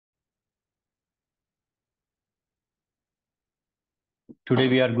Today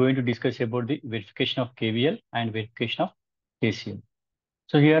we are going to discuss about the verification of KVL and verification of KCL.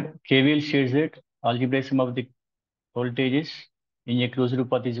 So here KVL states that algebraic sum of the voltages in a closed loop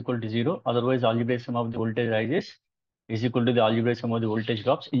path is equal to 0. Otherwise, algebraic sum of the voltage rises is equal to the algebraic sum of the voltage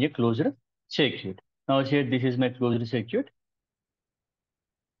drops in a closed circuit. Now here this is my closed circuit.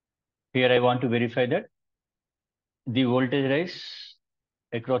 Here I want to verify that the voltage rise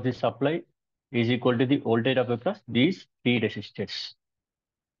across the supply is equal to the voltage of across these three resistors.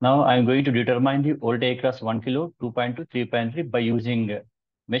 Now I'm going to determine the voltage across 1 kilo, 2.2, 3.3 by using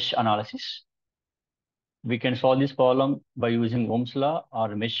mesh analysis. We can solve this problem by using Ohm's law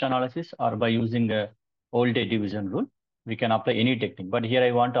or mesh analysis or by using voltage division rule. We can apply any technique, but here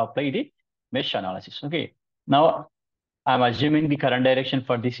I want to apply the mesh analysis. Okay. Now I'm assuming the current direction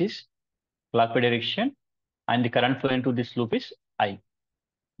for this is clockwise direction and the current flow into this loop is I.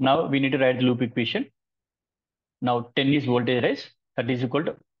 Now we need to write the loop equation. Now 10 is voltage rise, that is equal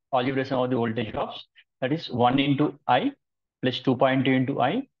to algebraic sum of the voltage drops, that is 1 into I plus 2.2 into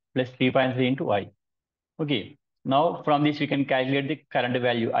I plus 3.3 into I. Okay. Now from this we can calculate the current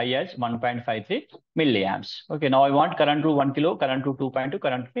value I as 1.53 milliamps. Okay. Now I want current to 1 kilo, current to 2.2,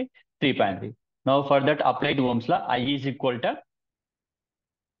 current to 3.3. Now for that apply the Ohm's law. I is equal to,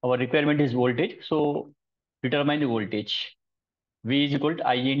 our requirement is voltage. So determine the voltage. V is equal to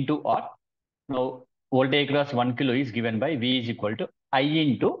I into R. Now voltage across 1 kilo is given by V is equal to I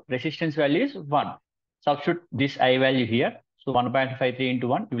into resistance value is 1. Substitute this I value here. So 1.53 into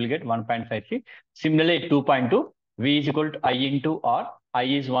 1, you will get 1.53. Similarly, 2.2, V is equal to I into R. I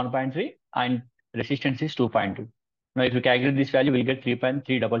is 1.3 and resistance is 2.2. Now if you calculate this value, we will get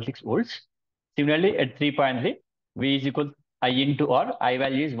 3.366 volts. Similarly, at 3.3, V is equal to I into R. I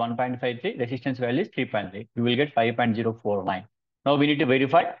value is 1.53, resistance value is 3.3. You will get 5.049. Now we need to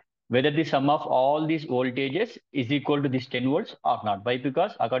verify whether the sum of all these voltages is equal to this 10 volts or not. Why?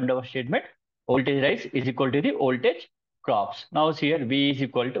 Because according to our statement, voltage rise is equal to the voltage drops. Now here V is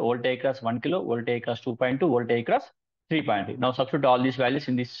equal to voltage across 1 kilo, voltage across 2.2, voltage across 3.3. Now substitute all these values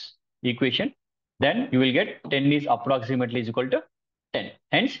in this equation. Then you will get 10 is approximately is equal to 10.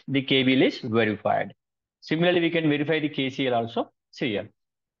 Hence the KVL is verified. Similarly, we can verify the KCL also. See here.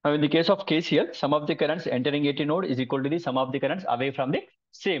 Now, in the case of KCL, sum of the currents entering a node is equal to the sum of the currents away from the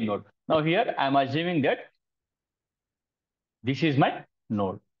same node. Now, here I am assuming that this is my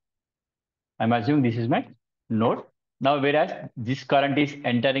node. I am assuming this is my node. Now, whereas this current is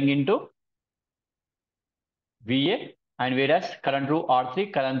entering into VA and whereas current through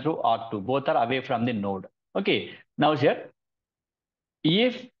R3, current through R2, both are away from the node. Okay. Now, here,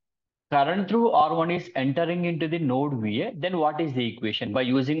 if current through R1 is entering into the node VA, then what is the equation? By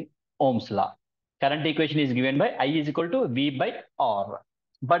using Ohm's law. Current equation is given by I is equal to V by R.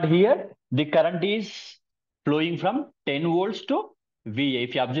 But here, the current is flowing from 10 volts to VA.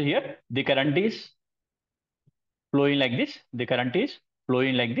 If you observe here, the current is flowing like this. The current is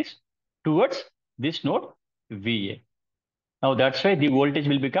flowing like this towards this node VA. Now that's why the voltage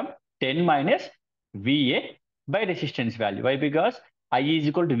will become 10 minus VA by resistance value. Why? Because I is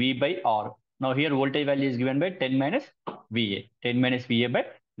equal to V by R. Now here voltage value is given by 10 minus VA. 10 minus VA by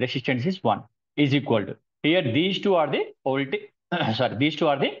resistance is 1 is equal to. Here these two are the voltage, these two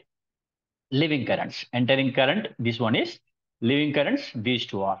are the living currents. Entering current, this one is living currents, these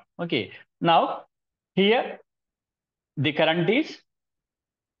two are. Okay. Now here the current is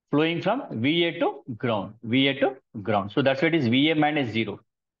flowing from VA to ground, VA to ground. So that's why it is VA minus 0.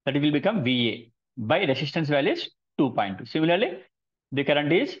 That will become VA by resistance value is 2.2. Similarly, the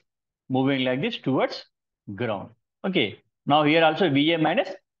current is moving like this towards ground. Okay. Now here also VA minus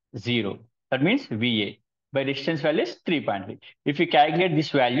 0. That means VA by resistance value is 3.3. If you calculate this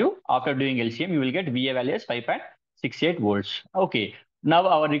value after doing LCM, you will get VA value as 5.68 volts. Okay. Now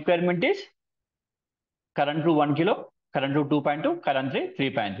our requirement is current to 1 kilo, current to 2.2, current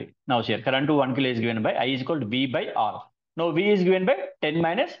 3.3. Now here, current to 1 kilo is given by I is equal to V by R. Now V is given by 10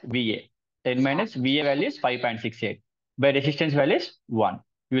 minus VA. 10 minus VA value is 5.68. By resistance value is 1.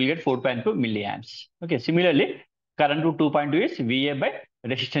 You will get 4.2 milliamps. Okay. Similarly, current to 2.2 is VA by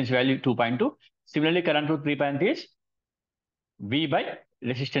resistance value 2.2. Similarly, current to 3.3 is V by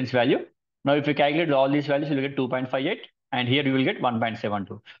resistance value. Now, if you calculate all these values, you will get 2.58 and here you will get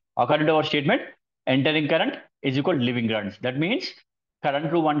 1.72. According to our statement, entering current is equal to living currents. That means current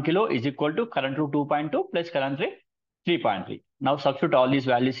through 1 kilo is equal to current through 2.2 plus current through 3.3. Now substitute all these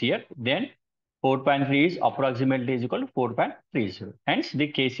values here. Then 4.3 is approximately is equal to 4.30. Hence the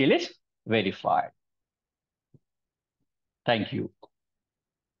KCL is verified. Thank you.